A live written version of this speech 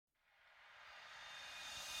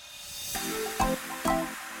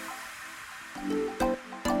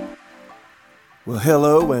Well,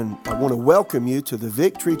 hello, and I want to welcome you to the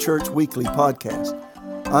Victory Church Weekly Podcast.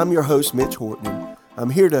 I'm your host, Mitch Horton, and I'm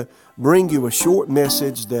here to bring you a short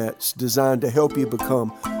message that's designed to help you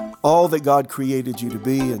become all that God created you to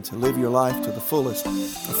be and to live your life to the fullest.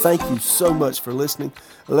 Thank you so much for listening.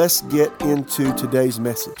 Let's get into today's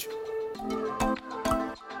message.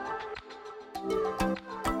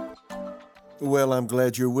 Well, I'm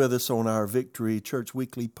glad you're with us on our Victory Church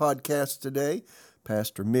Weekly Podcast today.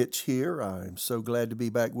 Pastor Mitch here. I'm so glad to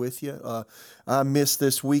be back with you. I missed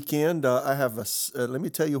this weekend. Let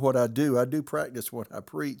me tell you what I do. I do practice what I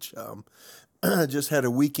preach. I just had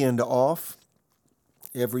a weekend off.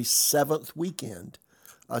 Every seventh weekend,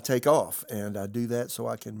 I take off, and I do that so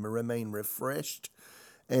I can remain refreshed.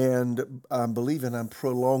 And I'm believing I'm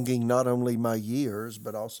prolonging not only my years,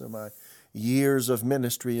 but also my years of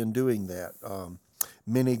ministry in doing that.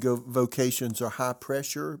 Many vocations are high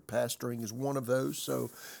pressure. Pastoring is one of those. So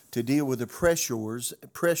to deal with the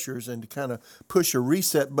pressures and to kind of push a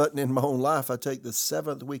reset button in my own life, I take the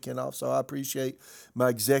seventh weekend off. So I appreciate my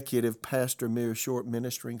executive pastor, Mira Short,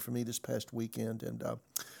 ministering for me this past weekend. And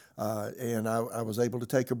I was able to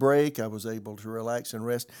take a break. I was able to relax and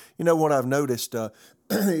rest. You know what I've noticed,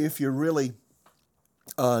 if you're really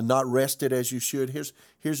not rested as you should,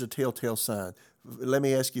 here's a telltale sign. Let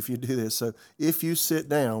me ask you if you do this. So if you sit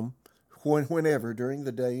down, whenever, during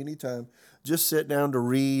the day, anytime, just sit down to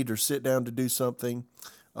read or sit down to do something,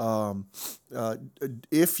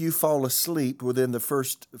 if you fall asleep within the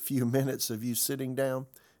first few minutes of you sitting down,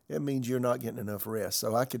 it means you're not getting enough rest.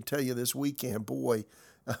 So I can tell you this weekend, boy,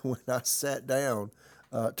 when I sat down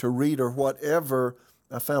to read or whatever,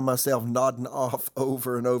 I found myself nodding off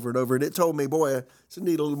over and over and over. And it told me, boy, I just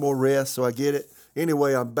need a little more rest, so I get it.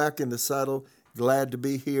 Anyway, I'm back in the saddle. Glad to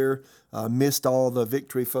be here. Missed all the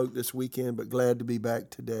Victory folk this weekend, but glad to be back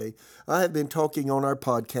today. I have been talking on our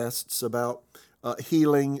podcasts about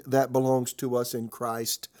healing that belongs to us in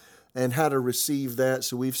Christ and how to receive that.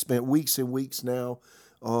 So we've spent weeks and weeks now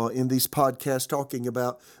in these podcasts talking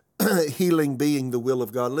about healing being the will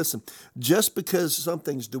of God. Listen, just because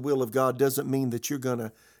something's the will of God doesn't mean that you're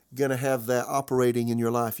gonna have that operating in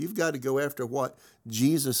your life. You've got to go after what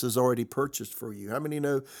Jesus has already purchased for you. How many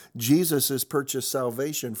know Jesus has purchased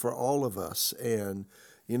salvation for all of us? And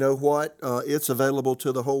you know what? It's available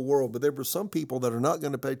to the whole world. But there were some people that are not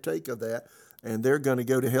going to partake of that, and they're going to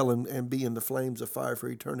go to hell and be in the flames of fire for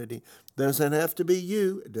eternity. Doesn't have to be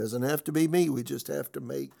you. It doesn't have to be me. We just have to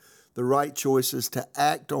make the right choices to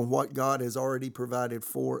act on what God has already provided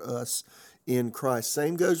for us in Christ.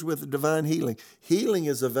 Same goes with divine healing. Healing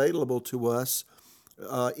is available to us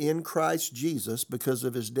in Christ Jesus because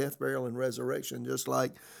of his death, burial, and resurrection, just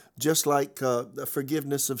like the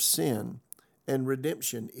forgiveness of sin and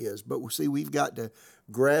redemption is. But see, we've got to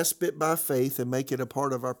grasp it by faith and make it a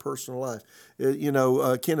part of our personal life.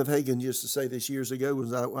 Kenneth Hagin used to say this years ago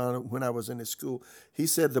when I was in his school. He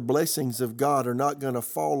said the blessings of God are not going to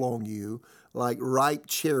fall on you like ripe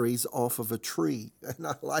cherries off of a tree. And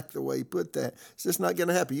I like the way he put that. It's just not going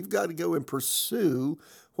to happen. You've got to go and pursue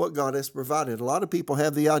what God has provided. A lot of people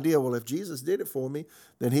have the idea, well, if Jesus did it for me,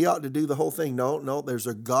 then he ought to do the whole thing. No, there's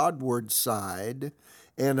a Godward side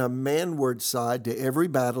and a manward side to every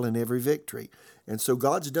battle and every victory. And so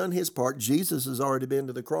God's done his part. Jesus has already been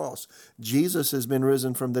to the cross. Jesus has been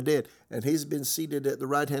risen from the dead, and he's been seated at the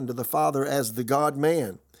right hand of the Father as the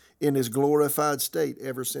God-man in his glorified state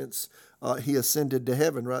ever since he ascended to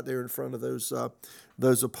heaven right there in front of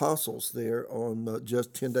those apostles there on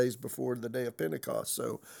just 10 days before the day of Pentecost.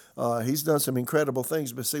 So he's done some incredible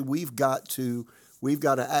things. But see, we've got to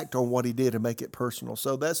act on what he did and make it personal.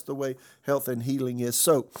 So that's the way health and healing is.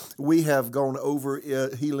 So we have gone over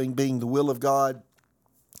healing being the will of God.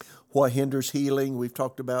 What hinders healing? We've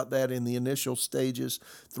talked about that in the initial stages.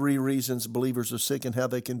 3 reasons believers are sick and how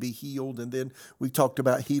they can be healed. And then we talked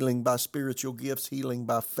about healing by spiritual gifts, healing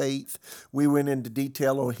by faith. We went into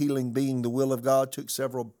detail on healing being the will of God, took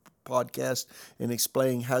several podcasts and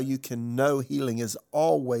explaining how you can know healing is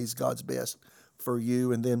always God's best for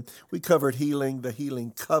you. And then we covered healing, the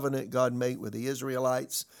healing covenant God made with the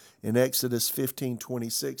Israelites in Exodus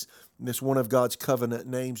 15:26. It's one of God's covenant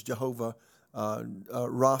names, Jehovah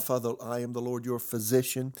Rapha, I am the Lord your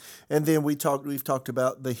physician. And then we've talked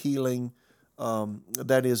about the healing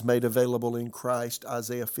that is made available in Christ,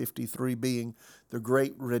 Isaiah 53 being the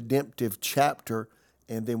great redemptive chapter.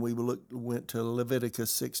 And then we went to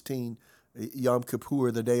Leviticus 16, Yom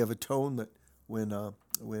Kippur, the Day of Atonement, when the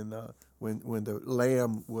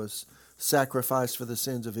lamb was sacrificed for the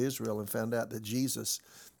sins of Israel, and found out that Jesus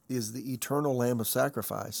is the eternal Lamb of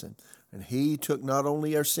sacrifice. And And he took not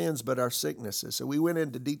only our sins, but our sicknesses. So we went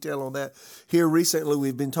into detail on that. Here recently,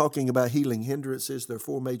 we've been talking about healing hindrances. There are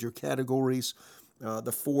four major categories.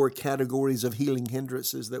 The four categories of healing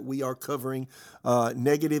hindrances that we are covering.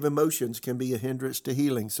 Negative emotions can be a hindrance to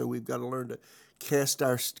healing. So we've got to learn to cast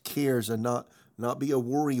our cares and not be a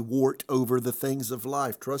worry wart over the things of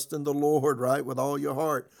life. Trust in the Lord, right, with all your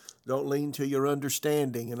heart. Don't lean to your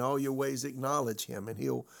understanding. In all your ways acknowledge him, and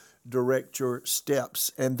he'll direct your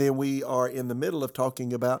steps. And then we are in the middle of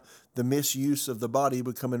talking about the misuse of the body.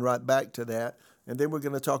 We're coming right back to that. And then we're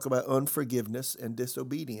going to talk about unforgiveness and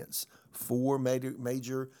disobedience. Four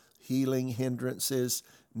major healing hindrances: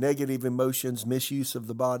 negative emotions, misuse of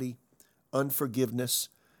the body, unforgiveness,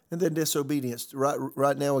 and then disobedience.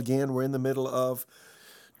 Right now, again, we're in the middle of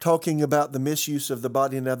talking about the misuse of the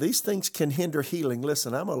body. Now, these things can hinder healing.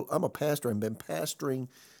 Listen, I'm a pastor. I've been pastoring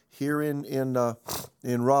here in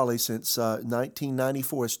Raleigh since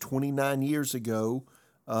 1994. It's 29 years ago.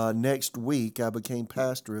 Next week, I became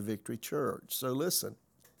pastor of Victory Church. So listen,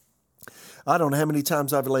 I don't know how many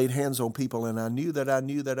times I've laid hands on people, and I knew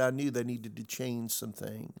they needed to change some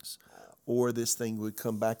things, or this thing would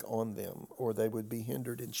come back on them, or they would be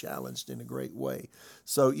hindered and challenged in a great way.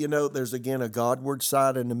 So, there's again a Godward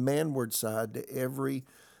side and a manward side to every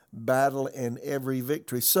battle and every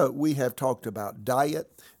victory. So we have talked about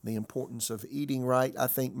diet, the importance of eating right. I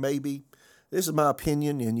think maybe, this is my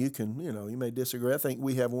opinion, and you may disagree. I think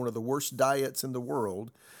we have one of the worst diets in the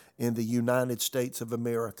world in the United States of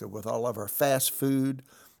America, with all of our fast food,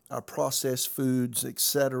 our processed foods,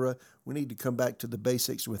 etc. We need to come back to the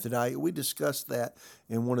basics with the diet. We discussed that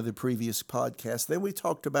in one of the previous podcasts. Then we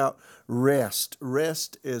talked about rest.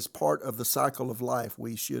 Rest is part of the cycle of life.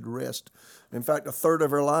 We should rest. In fact, a third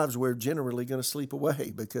of our lives, we're generally going to sleep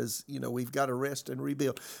away because, we've got to rest and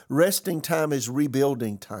rebuild. Resting time is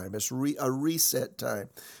rebuilding time. It's a reset time.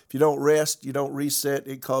 If you don't rest, you don't reset,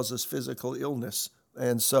 it causes physical illness.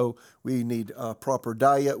 And so we need a proper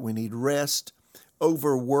diet. We need rest.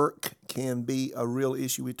 Overwork can be a real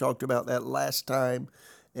issue. We talked about that last time.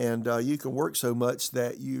 And you can work so much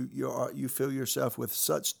that you fill yourself with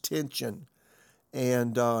such tension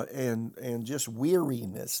and just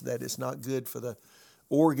weariness that it's not good for the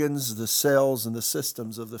organs, the cells, and the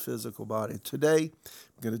systems of the physical body. Today,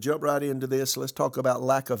 I'm going to jump right into this. Let's talk about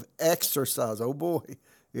lack of exercise. Oh boy,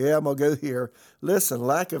 yeah, I'm going to go here. Listen,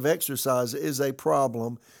 lack of exercise is a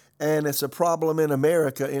problem, and it's a problem in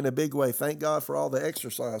America in a big way. Thank God for all the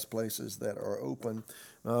exercise places that are open.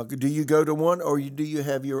 Do you go to one, or do you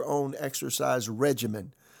have your own exercise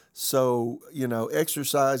regimen? So,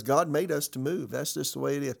 exercise, God made us to move. That's just the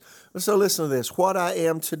way it is. So listen to this. What I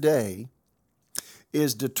am today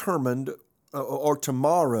is determined, or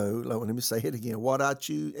tomorrow, let me say it again. What I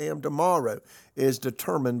am tomorrow is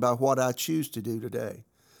determined by what I choose to do today.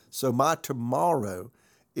 So my tomorrow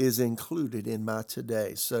is included in my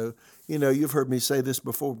today. So, you've heard me say this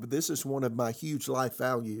before, but this is one of my huge life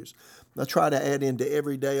values. I try to add into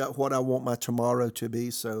every day what I want my tomorrow to be.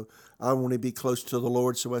 So I want to be close to the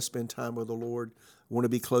Lord, so I spend time with the Lord. I want to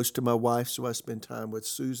be close to my wife, so I spend time with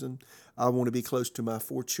Susan. I want to be close to my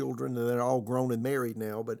 4 children, and they're all grown and married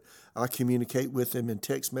now, but I communicate with them in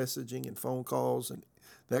text messaging and phone calls and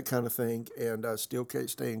that kind of thing, and I still can't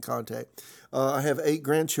stay in contact. I have 8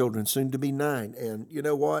 grandchildren, soon to be 9, and you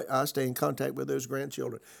know what? I stay in contact with those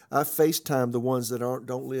grandchildren. I FaceTime the ones that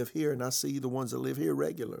don't live here, and I see the ones that live here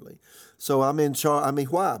regularly. So I'm in charge.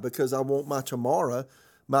 Why? Because I want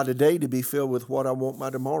my today to be filled with what I want my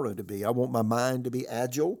tomorrow to be. I want my mind to be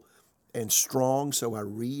agile and strong, so I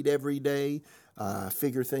read every day. I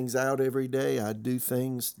figure things out every day. I do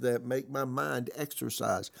things that make my mind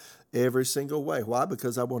exercise every single way. Why?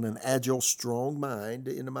 Because I want an agile, strong mind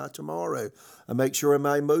into my tomorrow. I make sure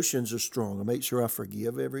my emotions are strong. I make sure I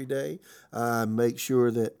forgive every day. I make sure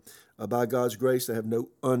that by God's grace, I have no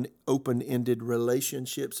open-ended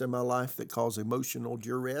relationships in my life that cause emotional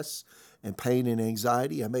duress and pain and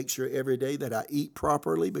anxiety. I make sure every day that I eat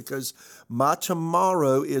properly because my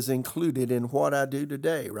tomorrow is included in what I do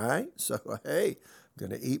today, right? So, hey, I'm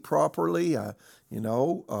going to eat properly. I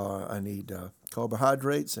need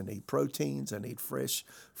carbohydrates. I need proteins. I need fresh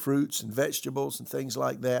fruits and vegetables and things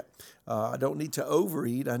like that. I don't need to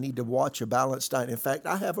overeat. I need to watch a balanced diet. In fact,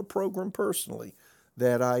 I have a program personally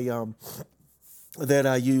that I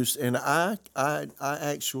use, and I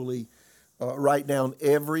actually write down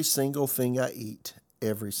every single thing I eat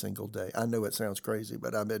every single day. I know it sounds crazy,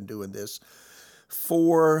 but I've been doing this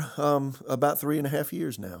for about 3.5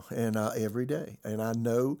 years now, and every day. And I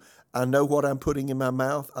know what I'm putting in my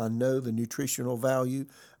mouth. I know the nutritional value.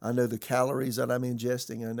 I know the calories that I'm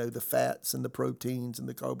ingesting. I know the fats and the proteins and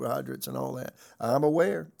the carbohydrates and all that. I'm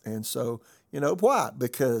aware. And so, why?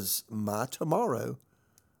 Because my tomorrow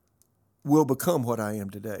will become what I am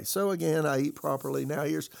today. So again, I eat properly. Now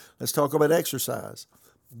let's talk about exercise.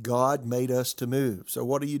 God made us to move. So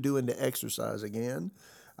what are you doing to exercise? Again,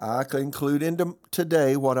 I can include into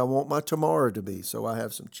today what I want my tomorrow to be. So I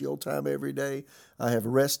have some chill time every day. I have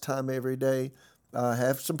rest time every day. I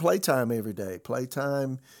have some playtime every day.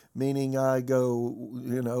 Playtime meaning I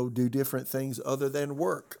go, do different things other than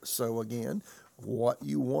work. So again, what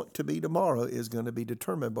you want to be tomorrow is going to be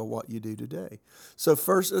determined by what you do today. So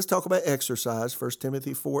first, let's talk about exercise. 1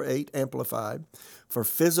 Timothy 4:8 Amplified. For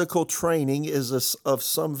physical training is of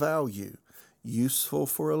some value, useful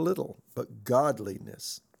for a little, but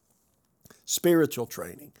godliness, spiritual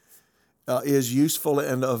training, is useful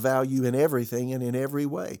and of value in everything and in every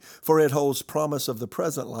way. For it holds promise of the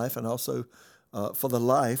present life and also for the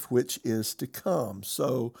life which is to come.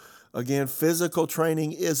 So again, physical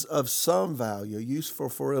training is of some value, useful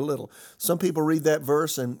for a little. Some people read that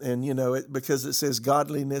verse and because it says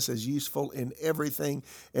godliness is useful in everything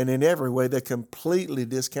and in every way, they completely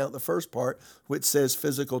discount the first part, which says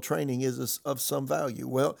physical training is of some value.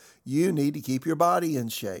 Well, you need to keep your body in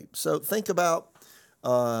shape. So think about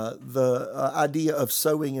the idea of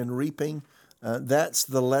sowing and reaping. That's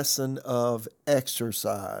the lesson of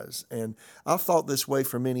exercise. And I've thought this way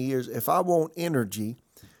for many years. If I want energy,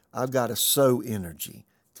 I've got to sow energy,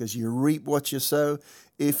 because you reap what you sow.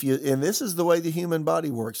 And this is the way the human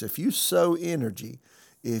body works. If you sow energy,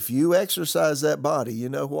 if you exercise that body, you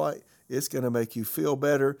know what? It's going to make you feel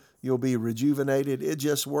better. You'll be rejuvenated. It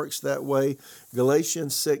just works that way.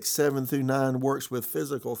 Galatians 6:7-9 works with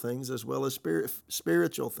physical things as well as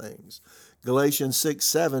spiritual things. Galatians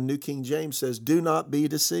 6:7, New King James says, do not be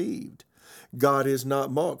deceived. God is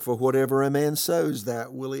not mocked, for whatever a man sows,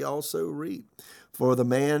 that will he also reap. For the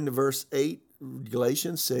man, verse 8,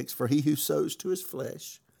 Galatians 6, for he who sows to his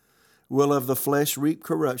flesh will of the flesh reap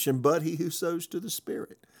corruption, but he who sows to the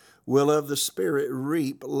Spirit will of the Spirit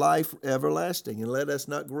reap life everlasting. And let us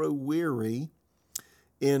not grow weary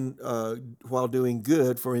while doing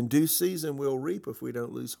good, for in due season we'll reap if we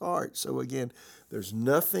don't lose heart. So again, there's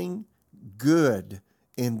nothing good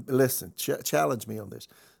listen, challenge me on this.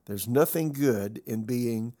 There's nothing good in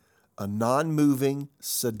being a non-moving,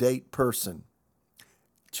 sedate person.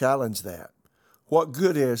 Challenge that. What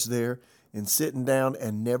good is there in sitting down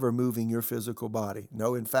and never moving your physical body?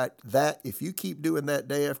 No, in fact, if you keep doing that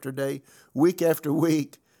day after day, week after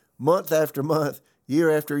week, month after month, year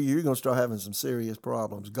after year, you're going to start having some serious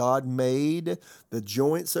problems. God made the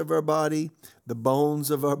joints of our body, the bones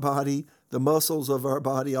of our body, the muscles of our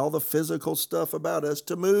body, all the physical stuff about us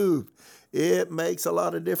to move. It makes a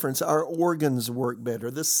lot of difference. Our organs work better.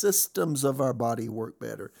 The systems of our body work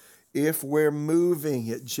better. If we're moving,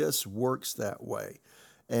 it just works that way.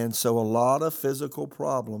 And so a lot of physical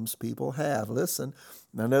problems people have. Listen,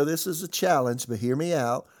 I know this is a challenge, but hear me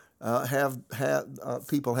out. They've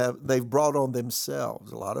brought on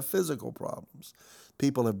themselves a lot of physical problems.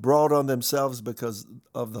 People have brought on themselves because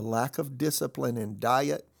of the lack of discipline in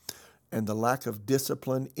diet and the lack of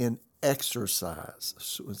discipline in exercise.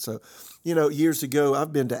 So, years ago,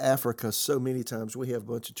 I've been to Africa so many times. We have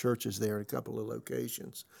a bunch of churches there in a couple of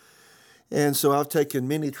locations. And so I've taken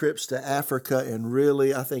many trips to Africa, and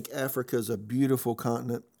really, I think Africa is a beautiful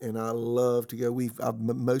continent, and I love to go. I've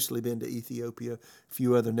mostly been to Ethiopia, a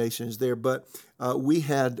few other nations there, but we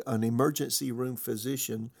had an emergency room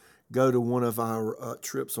physician go to one of our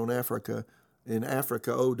trips in Africa,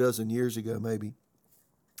 a dozen years ago maybe.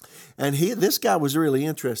 And this guy was really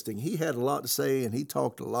interesting. He had a lot to say, and he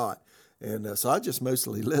talked a lot. And so I just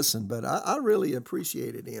mostly listened, but I really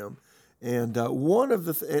appreciated him. And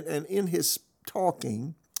and in his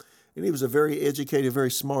talking, and he was a very educated,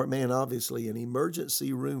 very smart man, obviously. An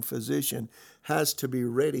emergency room physician has to be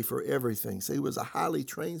ready for everything. So he was a highly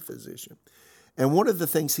trained physician. And one of the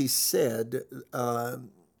things he said,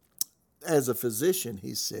 as a physician,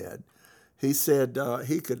 he said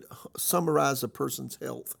he could summarize a person's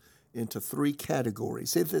health into 3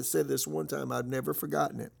 categories. He said this one time, I've never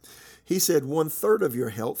forgotten it. He said 1/3 of your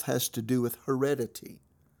health has to do with heredity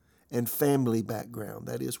and family background.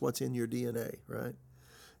 That is what's in your DNA, right?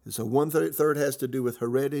 And so 1/3 has to do with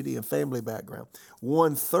heredity and family background.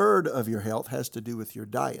 1/3 of your health has to do with your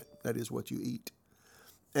diet. That is what you eat.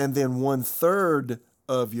 And then 1/3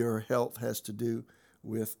 of your health has to do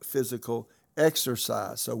with physical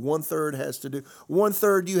exercise. So 1/3 has to do,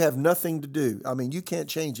 1/3 you have nothing to do. I mean, you can't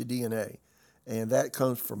change your DNA. And that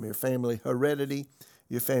comes from your family heredity,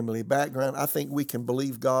 your family background. I think we can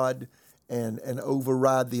believe God and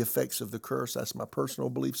override the effects of the curse. That's my personal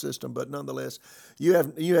belief system. But nonetheless, you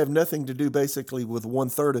have nothing to do basically with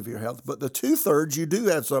 1/3 of your health. But the 2/3 you do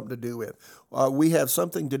have something to do with. We have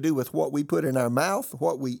something to do with what we put in our mouth,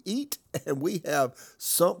 what we eat, and we have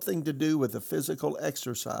something to do with the physical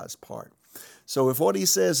exercise part. So if what he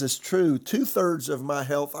says is true, 2/3 of my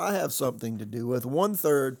health I have something to do with.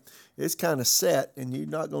 1/3 is kind of set, and you're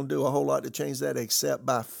not going to do a whole lot to change that except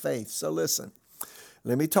by faith. So listen.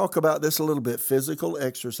 Let me talk about this a little bit. Physical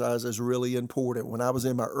exercise is really important. When I was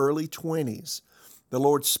in my early 20s, the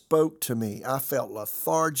Lord spoke to me. I felt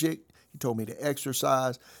lethargic. He told me to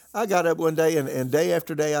exercise. I got up one day, and day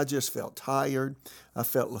after day, I just felt tired. I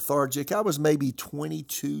felt lethargic. I was maybe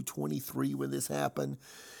 22, 23 when this happened.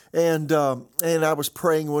 And I was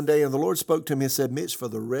praying one day, and the Lord spoke to me and said, Mitch, for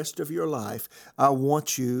the rest of your life, I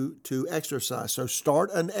want you to exercise. So start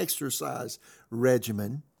an exercise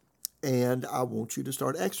regimen. And I want you to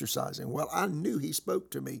start exercising. Well, I knew he spoke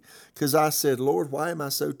to me because I said, Lord, why am I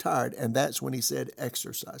so tired? And that's when he said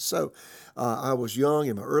exercise. So I was young,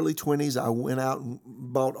 in my early 20s. I went out and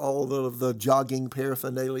bought all of the jogging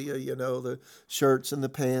paraphernalia, the shirts and the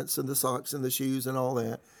pants and the socks and the shoes and all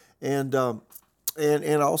that. And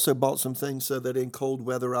I also bought some things so that in cold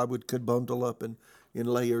weather I could bundle up and in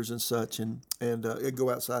layers and such, and go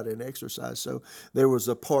outside and exercise. So there was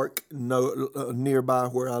a park nearby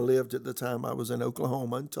where I lived at the time. I was in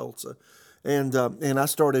Oklahoma, in Tulsa, and I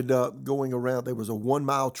started going around. There was a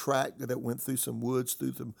 1-mile track that went through some woods,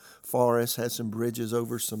 through some forests, had some bridges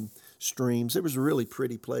over some streams. It was a really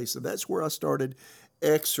pretty place, and that's where I started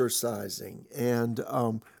exercising. And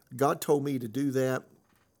God told me to do that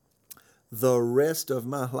the rest of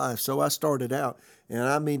my life. So I started out, and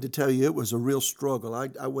I mean to tell you, it was a real struggle.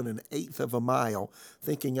 I went 1/8 of a mile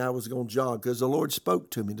thinking I was going to jog because the Lord spoke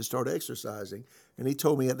to me to start exercising. And he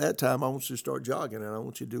told me at that time, I want you to start jogging, and I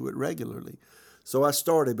want you to do it regularly. So I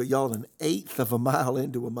started, but y'all, 1/8 of a mile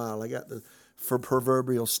into a mile, I got the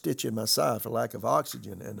proverbial stitch in my side for lack of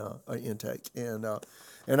oxygen and intake.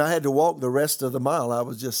 And I had to walk the rest of the mile. I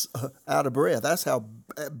was just out of breath. That's how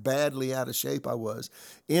badly out of shape I was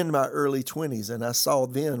in my early 20s. And I saw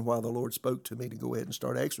then why the Lord spoke to me to go ahead and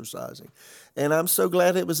start exercising. And I'm so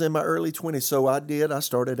glad it was in my early 20s. So I did. I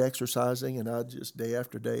started exercising, and I just day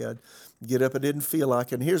after day, I'd get up. I didn't feel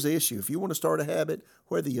like it. And here's the issue. If you want to start a habit,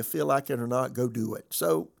 whether you feel like it or not, go do it.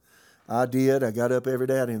 So I did. I got up every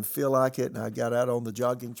day. I didn't feel like it, and I got out on the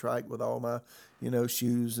jogging track with all my,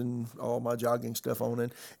 shoes and all my jogging stuff on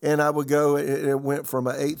it. And I would go. It went from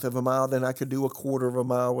 1/8 of a mile. Then I could do 1/4 of a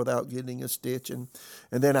mile without getting a stitch, and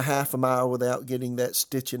then 1/2 a mile without getting that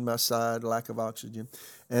stitch in my side, lack of oxygen.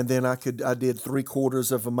 And then I did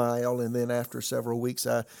 3/4 of a mile, and then after several weeks,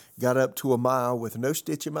 I got up to a mile with no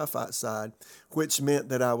stitch in my side, which meant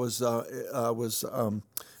that I was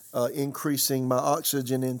increasing my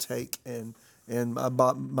oxygen intake, and my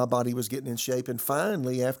body was getting in shape. And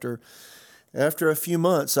finally, after a few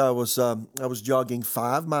months, I was jogging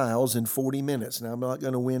 5 miles in 40 minutes. Now, I'm not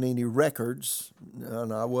going to win any records,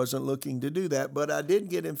 and I wasn't looking to do that, but I did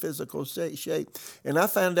get in physical shape. And I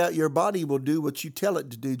found out your body will do what you tell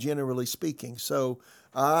it to do, generally speaking. So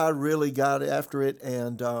I really got after it,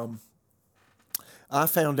 and I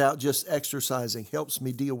found out just exercising helps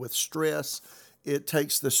me deal with stress. It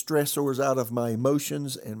takes the stressors out of my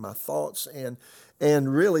emotions and my thoughts, and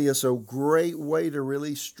really it's a great way to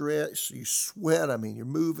release stress. You sweat. I mean, you're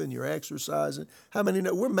moving, you're exercising. How many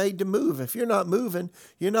know we're made to move? If you're not moving,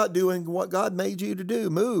 you're not doing what God made you to do.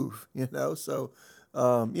 Move, So,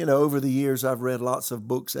 over the years, I've read lots of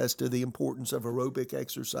books as to the importance of aerobic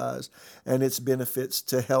exercise and its benefits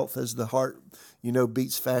to health as the heart,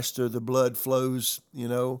 beats faster, the blood flows,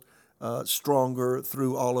 stronger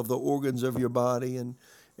through all of the organs of your body, and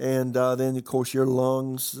then of course your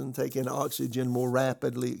lungs and taking oxygen more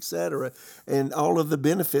rapidly, etc. And all of the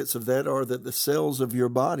benefits of that are that the cells of your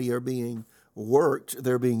body are being worked,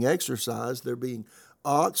 they're being exercised, they're being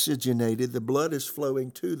oxygenated, the blood is flowing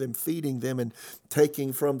to them, feeding them, and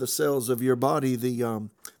taking from the cells of your body the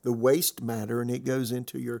waste matter, and it goes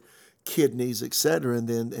into your kidneys, etc. And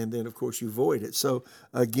then of course you void it. So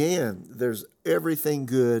again, there's everything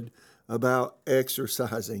good about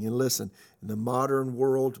exercising. And listen, in the modern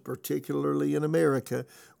world, particularly in America,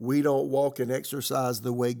 we don't walk and exercise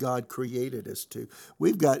the way God created us to.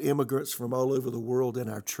 We've got immigrants from all over the world in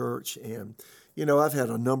our church, and I've had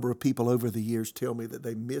a number of people over the years tell me that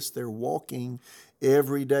they miss their walking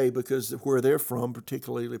every day because where they're from,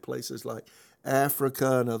 particularly places like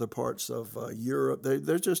Africa and other parts of Europe,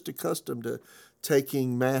 they're just accustomed to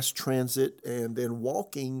taking mass transit and then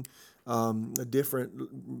walking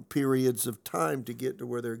different periods of time to get to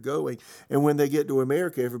where they're going. And when they get to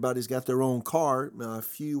America, everybody's got their own car. A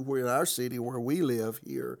few in our city where we live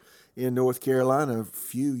here in North Carolina,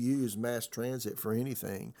 few use mass transit for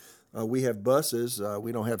anything. We have buses.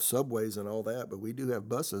 We don't have subways and all that, but we do have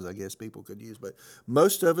buses, I guess people could use. But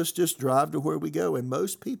most of us just drive to where we go, and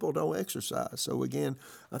most people don't exercise. So again,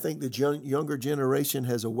 I think the younger generation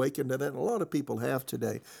has awakened to that, and a lot of people have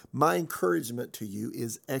today. My encouragement to you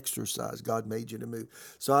is exercise. God made you to move.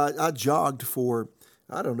 So I jogged for,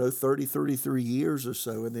 I don't know, 33 years or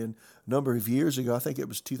so, and then a number of years ago, I think it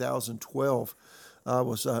was 2012, I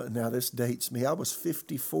was, now this dates me, I was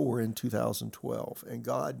 54 in 2012, and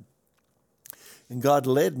God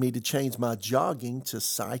led me to change my jogging to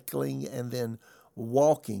cycling and then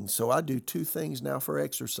walking. So I do two things now for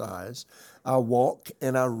exercise. I walk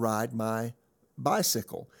and I ride my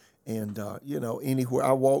bicycle. And, anywhere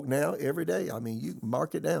I walk now every day. I mean, you can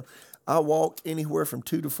mark it down. I walk anywhere from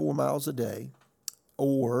 2 to 4 miles a day.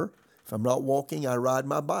 Or if I'm not walking, I ride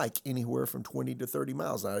my bike anywhere from 20 to 30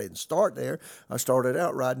 miles. Now, I didn't start there. I started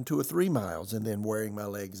out riding 2 or 3 miles and then wearing my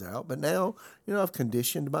legs out. But now, I've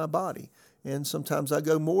conditioned my body. And sometimes I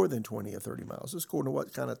go more than 20 or 30 miles, just according to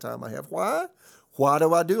what kind of time I have. Why? Why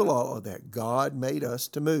do I do all of that? God made us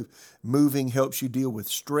to move. Moving helps you deal with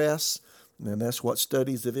stress, and that's what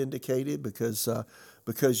studies have indicated because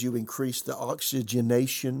you increase the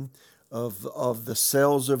oxygenation of the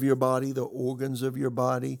cells of your body, the organs of your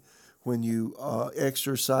body. When you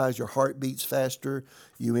exercise, your heart beats faster.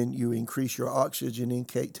 You increase your oxygen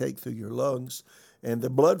intake through your lungs, and the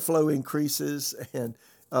blood flow increases, and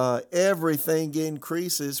everything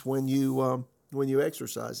increases when you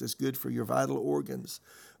exercise. It's good for your vital organs.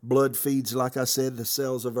 Blood feeds, like I said, the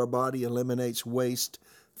cells of our body, eliminates waste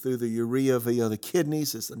through the urea via the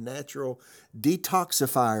kidneys. It's a natural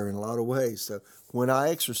detoxifier in a lot of ways. So when I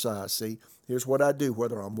exercise, here's what I do,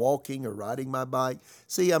 whether I'm walking or riding my bike.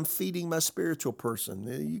 I'm feeding my spiritual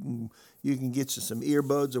person. You can get you some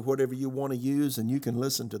earbuds or whatever you want to use, and you can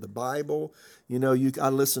listen to the Bible. I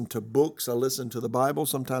listen to books. I listen to the Bible.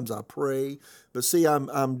 Sometimes I pray. But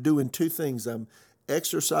I'm doing two things. I'm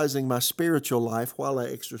exercising my spiritual life while I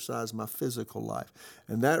exercise my physical life.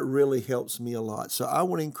 And that really helps me a lot. So I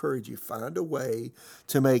want to encourage you, find a way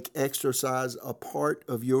to make exercise a part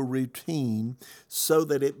of your routine so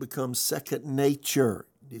that it becomes second nature.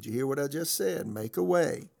 Did you hear what I just said? Make a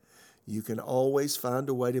way. You can always find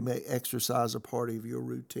a way to make exercise a part of your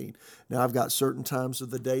routine. Now, I've got certain times of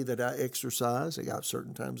the day that I exercise. I got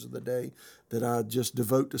certain times of the day that I just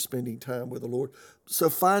devote to spending time with the Lord. So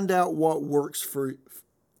find out what works for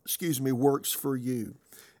you.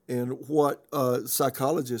 And what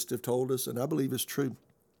psychologists have told us, and I believe is true,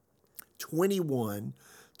 21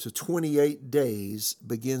 to 28 days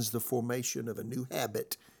begins the formation of a new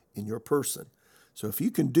habit in your person. So if you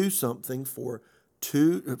can do something for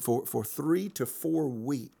 3 to 4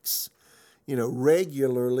 weeks,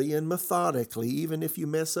 regularly and methodically, even if you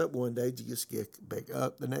mess up one day, you just get back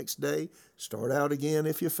up the next day, start out again.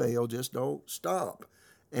 If you fail, just don't stop.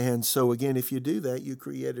 And so again, if you do that, you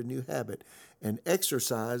create a new habit. And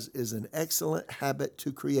exercise is an excellent habit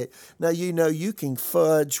to create. Now, you can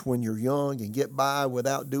fudge when you're young and get by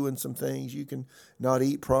without doing some things. You can not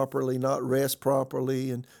eat properly, not rest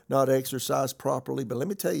properly, and not exercise properly. But let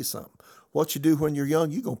me tell you something. What you do when you're young,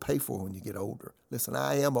 you're going to pay for when you get older. Listen,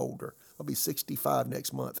 I am older. I'll be 65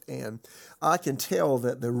 next month. And I can tell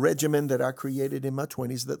that the regimen that I created in my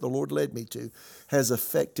 20s that the Lord led me to has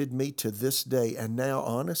affected me to this day. And now,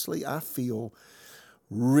 honestly, I feel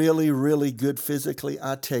really, really good physically.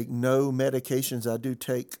 I take no medications. I do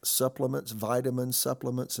take supplements, vitamin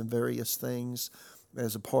supplements, and various things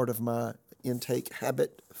as a part of my intake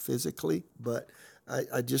habit physically. But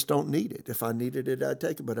I just don't need it. If I needed it, I'd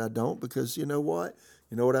take it, but I don't, because you know what?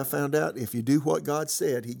 You know what I found out? If you do what God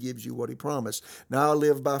said, He gives you what He promised. Now I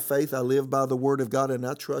live by faith. I live by the Word of God, and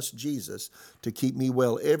I trust Jesus to keep me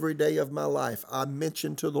well every day of my life. I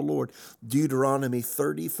mention to the Lord Deuteronomy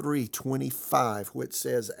 33:25, which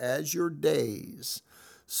says, "As your days,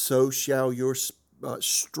 so shall your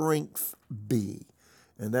strength be."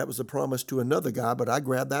 And that was a promise to another guy, but I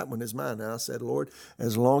grabbed that one as mine. And I said, Lord,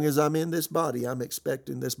 as long as I'm in this body, I'm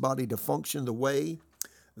expecting this body to function the way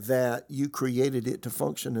that you created it to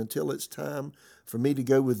function until it's time for me to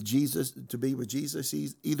go with Jesus, to be with Jesus,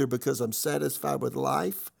 either because I'm satisfied with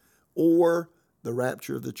life or the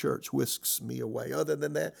rapture of the church whisks me away. Other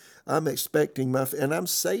than that, I'm expecting and I'm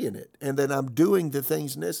saying it, and then I'm doing the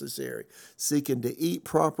things necessary, seeking to eat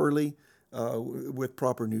properly, with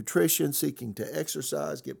proper nutrition, seeking to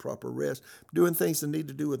exercise, get proper rest, doing things that need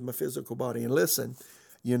to do with my physical body. And listen,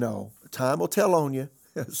 time will tell on you.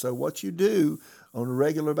 So what you do on a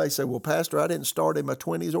regular basis, say, well, Pastor, I didn't start in my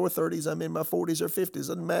 20s or 30s. I'm in my 40s or 50s.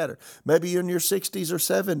 Doesn't matter. Maybe you're in your 60s or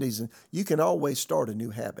 70s, and you can always start a new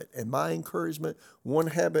habit. And my encouragement, one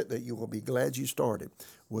habit that you will be glad you started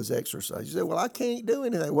was exercise. You say, well, I can't do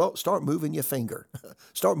anything. Well, start moving your finger.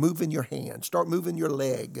 Start moving your hand. Start moving your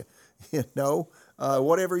leg.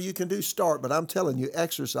 Whatever you can do, start. But I'm telling you,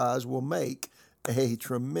 exercise will make a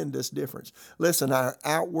tremendous difference. Listen, our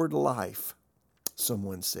outward life,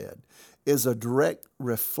 someone said, is a direct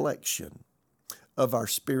reflection of our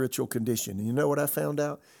spiritual condition. And you know what I found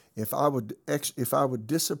out? If I would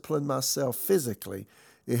discipline myself physically,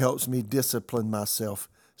 it helps me discipline myself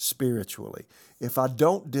spiritually. If I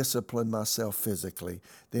don't discipline myself physically,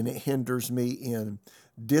 then it hinders me in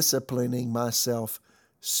disciplining myself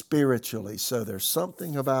spiritually. So there's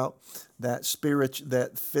something about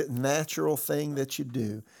that natural thing that you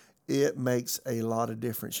do. It makes a lot of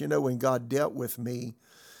difference. You know, when God dealt with me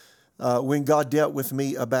about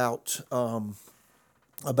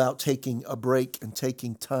taking a break and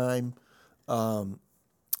taking time, when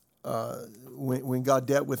God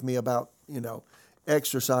dealt with me about,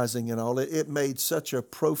 exercising and all, it made such a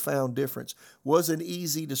profound difference. Wasn't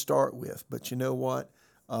easy to start with, but you know what?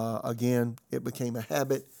 Again, it became a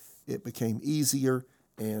habit. It became easier,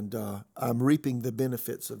 and I'm reaping the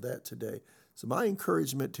benefits of that today. So my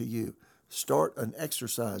encouragement to you, start an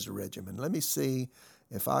exercise regimen. Let me see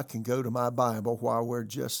if I can go to my Bible while we're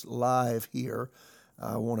just live here.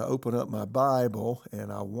 I want to open up my Bible,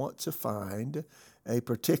 and I want to find a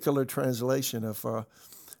particular translation of 1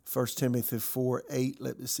 Timothy 4:8.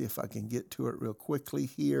 Let me see if I can get to it real quickly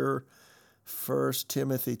here. 1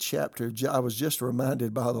 Timothy chapter, I was just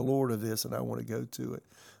reminded by the Lord of this, and I want to go to it.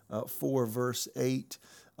 4 verse 8.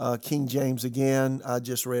 King James again, I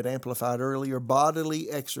just read Amplified earlier. Bodily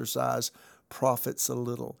exercise profits a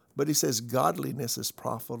little. But he says godliness is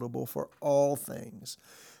profitable for all things,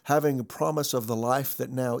 having a promise of the life that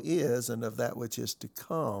now is and of that which is to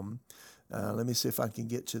come. Let me see if I can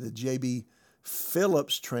get to the J.B.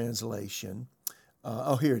 Phillips translation.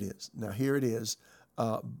 Here it is. Now here it is.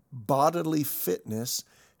 Bodily fitness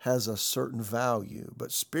has a certain value,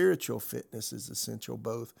 but spiritual fitness is essential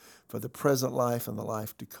both for the present life and the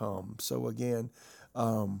life to come. So again,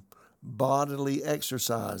 bodily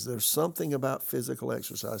exercise. There's something about physical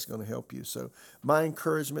exercise going to help you. So my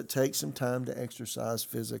encouragement, take some time to exercise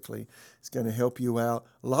physically. It's going to help you out.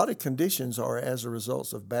 A lot of conditions are as a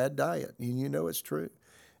result of bad diet, and you know it's true,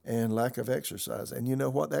 and lack of exercise. And you know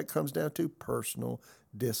what that comes down to? Personal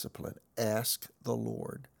discipline. Ask the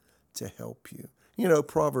Lord to help you. You know,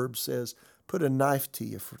 Proverbs says, put a knife to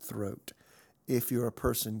your throat if you're a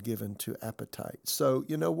person given to appetite. So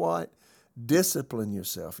you know what? Discipline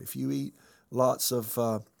yourself. If you eat lots of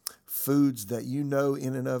foods that you know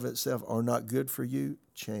in and of itself are not good for you,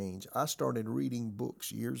 change. I started reading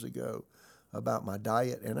books years ago about my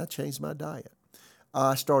diet, and I changed my diet.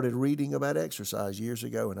 I started reading about exercise years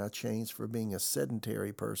ago, and I changed from being a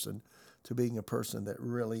sedentary person to being a person that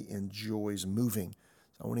really enjoys moving.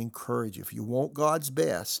 So I want to encourage you, if you want God's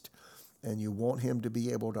best and you want Him to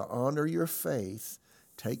be able to honor your faith,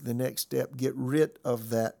 take the next step. Get rid of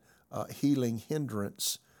that healing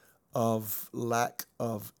hindrance of lack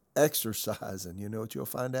of exercise. And you know what you'll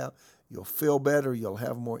find out? You'll feel better, you'll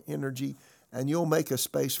have more energy, and you'll make a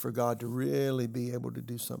space for God to really be able to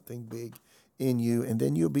do something big in you. And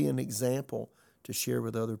then you'll be an example to share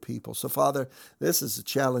with other people. So, Father, this is a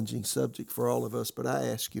challenging subject for all of us, but I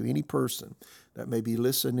ask you, any person that may be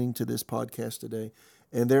listening to this podcast today,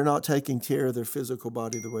 and they're not taking care of their physical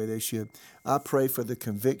body the way they should, I pray for the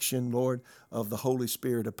conviction, Lord, of the Holy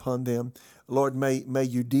Spirit upon them. Lord, may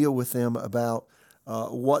you deal with them about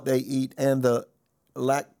what they eat and the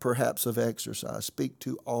lack perhaps of exercise. Speak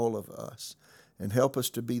to all of us and help us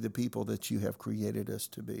to be the people that you have created us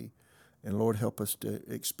to be. And Lord, help us to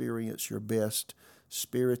experience your best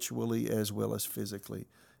spiritually as well as physically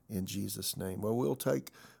in Jesus' name. Well, we'll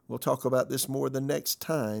talk about this more the next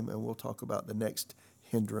time, and we'll talk about the next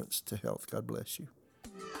hindrance to health. God bless you.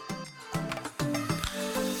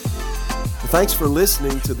 Thanks for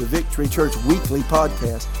listening to the Victory Church Weekly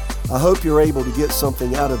Podcast. I hope you're able to get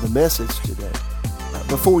something out of the message today.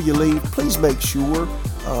 Before you leave, please make sure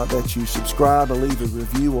that you subscribe and leave a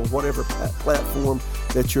review on whatever platform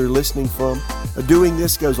that you're listening from. Doing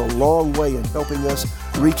this goes a long way in helping us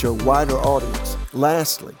reach a wider audience.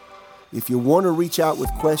 Lastly, if you want to reach out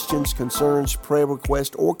with questions, concerns, prayer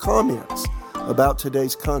requests, or comments about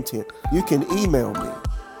today's content, you can email me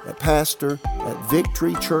at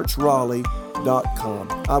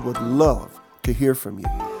pastor@victorychurchraleigh.com. I would love to hear from you.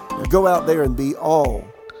 Now go out there and be all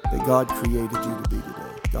that God created you to be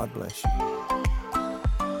today. God bless you.